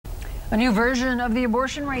A new version of the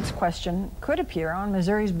abortion rights question could appear on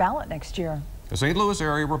Missouri's ballot next year. A St. Louis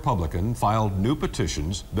area Republican filed new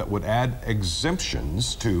petitions that would add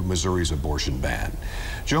exemptions to Missouri's abortion ban.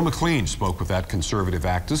 Joe McLean spoke with that conservative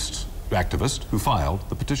activist who filed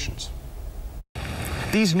the petitions.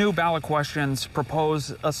 These new ballot questions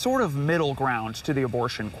propose a sort of middle ground to the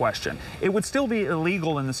abortion question. It would still be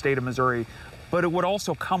illegal in the state of Missouri, but it would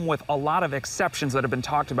also come with a lot of exceptions that have been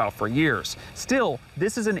talked about for years. Still,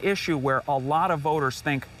 this is an issue where a lot of voters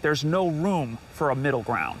think there's no room for a middle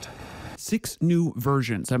ground. 6 new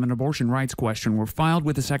versions of an abortion rights question were filed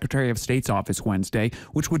with the Secretary of State's office Wednesday,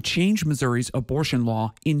 which would change Missouri's abortion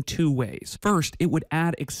law in 2 ways. First, it would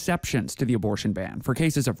add exceptions to the abortion ban for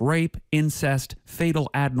cases of rape, incest,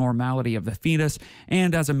 fatal abnormality of the fetus,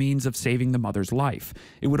 and as a means of saving the mother's life.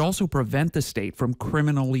 It would also prevent the state from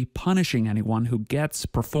criminally punishing anyone who gets,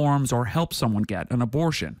 performs, or helps someone get an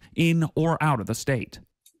abortion in or out of the state.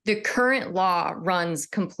 The current law runs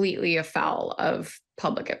completely afoul of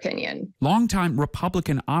public opinion. Longtime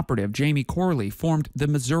Republican operative Jamie Corley formed the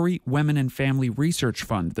Missouri Women and Family Research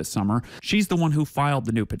Fund this summer. She's the one who filed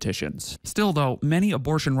the new petitions. Still, though, many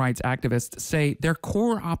abortion rights activists say their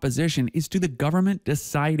core opposition is to the government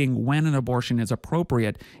deciding when an abortion is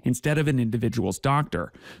appropriate instead of an individual's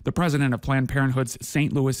doctor. The president of Planned Parenthood's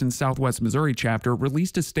St. Louis and Southwest Missouri chapter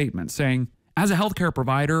released a statement saying, "As a healthcare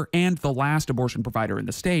provider and the last abortion provider in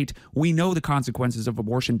the state, we know the consequences of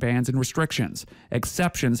abortion bans and restrictions.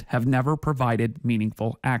 Exceptions have never provided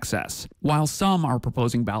meaningful access. While some are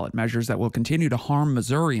proposing ballot measures that will continue to harm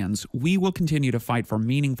Missourians, we will continue to fight for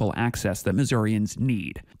meaningful access that Missourians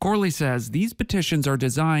need." Corley says these petitions are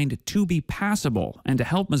designed to be passable and to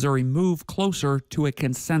help Missouri move closer to a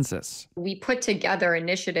consensus. We put together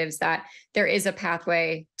initiatives that there is a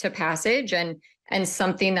pathway to passage and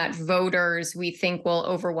something that voters we think will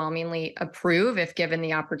overwhelmingly approve if given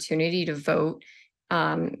the opportunity to vote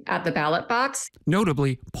at the ballot box.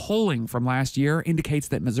 Notably, polling from last year indicates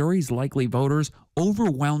that Missouri's likely voters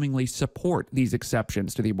overwhelmingly support these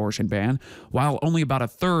exceptions to the abortion ban, while only about a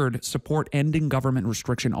third support ending government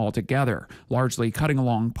restriction altogether, largely cutting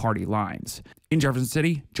along party lines. In Jefferson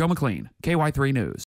City, Joe McLean, KY3 News.